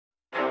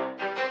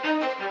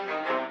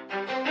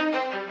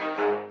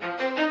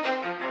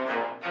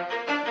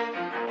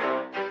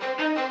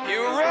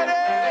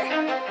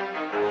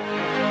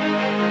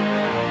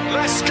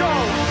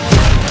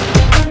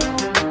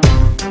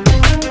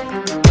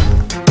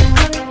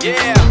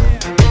Yeah.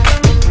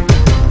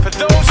 For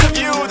those of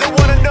you that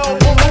wanna know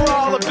what we're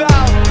all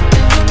about,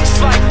 it's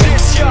like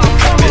this, y'all.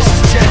 This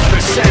is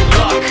 10%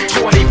 luck,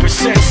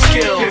 20%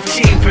 skill,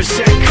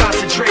 15%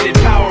 concentrated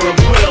power of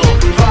will,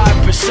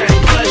 5%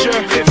 pleasure,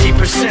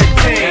 50%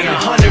 pain, and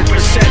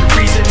 100%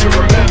 reason to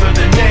remember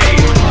the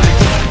name.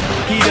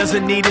 He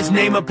doesn't need his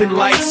name up in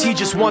lights, he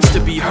just wants to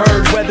be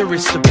heard, whether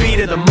it's the beat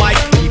of the mic.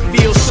 He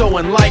feels so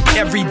unlike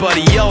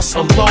everybody else,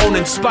 alone,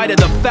 in spite of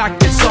the fact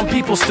that some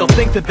people still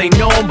think that they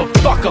know him. But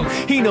fuck him,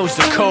 he knows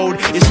the code.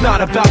 It's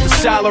not about the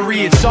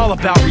salary, it's all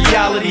about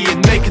reality and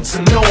making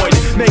some noise,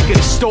 making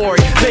a story,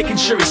 making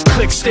sure his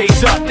click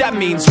stays up. That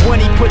means when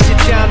he puts it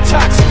down,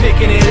 Tox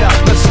picking it up.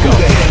 Let's go.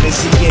 Who the hell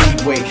is he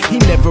anyway? He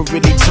never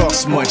really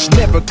talks much,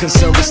 never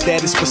concerned with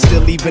status, but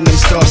still leaving him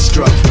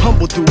starstruck.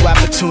 Humble through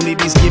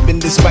opportunities given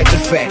despite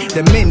the fact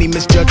that many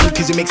misjudge him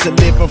cause he makes a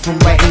living from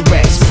writing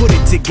raps. Put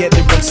it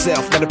together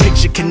himself, now the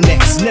picture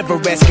connects. Never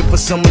asking for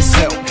someone's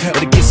help or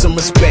to get some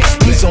respect.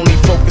 He's only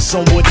focused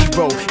on what he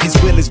wrote. His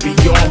will is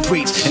beyond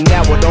reach, and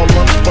now it all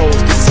unfolds,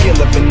 the skill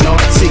of an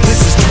artist.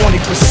 This is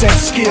 20%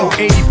 skill,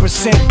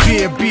 80%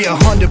 fear. Be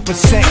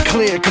 100%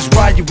 clear, cause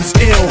Ryu was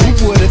ill.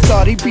 Who would've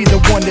thought he'd be the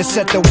one that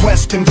set the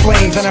West in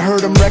flames? And I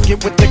heard him wreck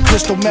it with the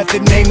Crystal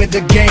Method, name of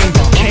the game.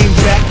 Came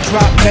back,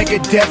 dropped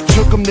Megadeth,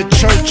 took him to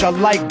church. I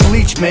like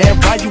Bleach, man.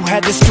 Ryu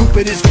had the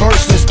stupidest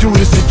verse. This dude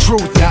is the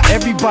truth. Now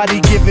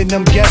everybody giving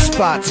them guest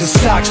spots and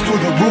stocks through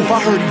the roof. I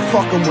heard he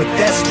fucking with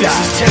that stock.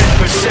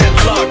 This is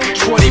 10% luck,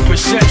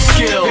 20%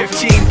 skill,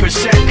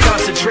 15%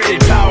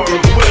 concentrated power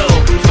of will,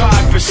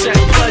 5%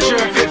 pleasure,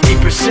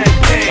 50%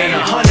 pain,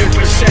 and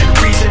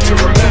 100% reason to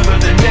remember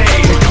the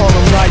name. They call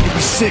him Ryu,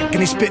 he's sick and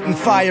he's spitting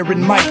fire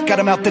and Mike got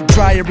him out the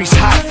dryer, he's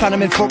hot. Found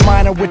him in Fort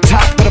Minor with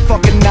top, but a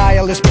fucking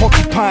nihilist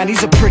porcupine.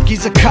 He's a prick,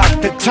 he's a cock.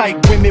 The type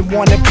women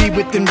wanna be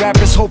within,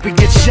 rappers hope he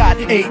gets shot.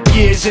 8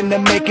 years in the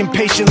making,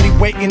 patiently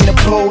waiting to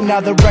blow. Now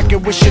the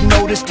record with your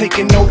notice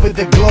taking over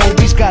the globe.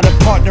 He's got a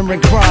partner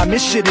in crime,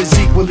 this shit is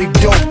equally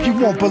dope. You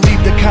won't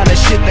believe the kind of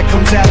shit that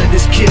comes out of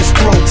this kid's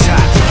throat.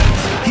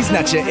 He's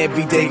not your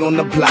everyday on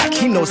the block.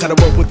 He knows how to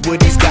work with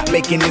what he's got,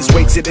 making his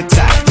way to the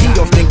top. He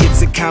often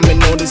gets a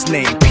comment on his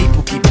name.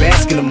 People keep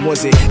asking him,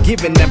 was it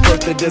given that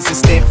birth or does it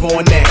stand for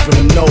an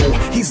acronym? No,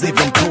 he's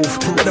living proof.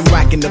 Let him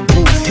rock in the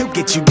booth. He'll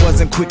get you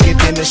buzzing quicker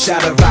than a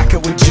shot of vodka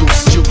with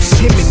juice.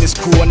 Him and his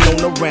crew are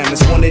known around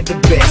as one of the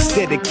best,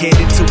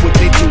 dedicated to what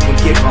they do and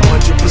give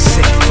 100%.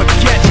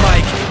 Forget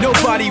Mike,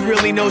 nobody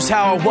really knows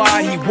how or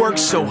why he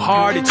works so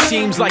hard. It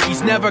seems like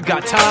he's never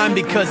got time,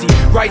 because he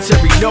writes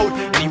every note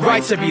and he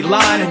writes every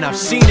line. And I've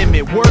seen him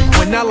at work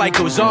when that light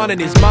goes on in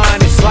his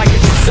mind. It's like a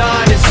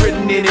design is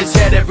written in his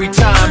head every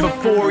time,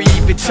 before he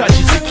even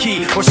touches a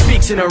key or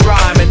speaks in a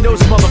rhyme. And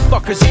those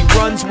motherfuckers he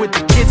runs with,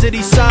 the kids that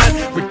he signed,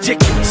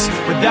 ridiculous,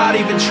 without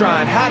even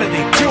trying. How do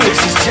they do it?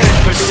 This is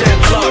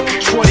 10% luck,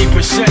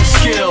 20%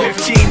 skill,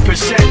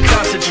 15%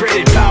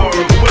 concentrated power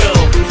of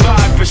will,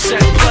 5%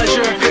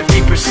 pleasure,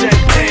 50%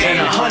 pain,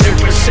 and 100%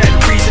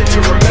 reason to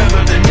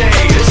remember the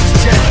name. This is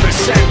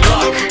 10%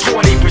 luck,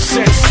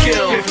 20%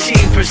 skill,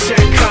 15%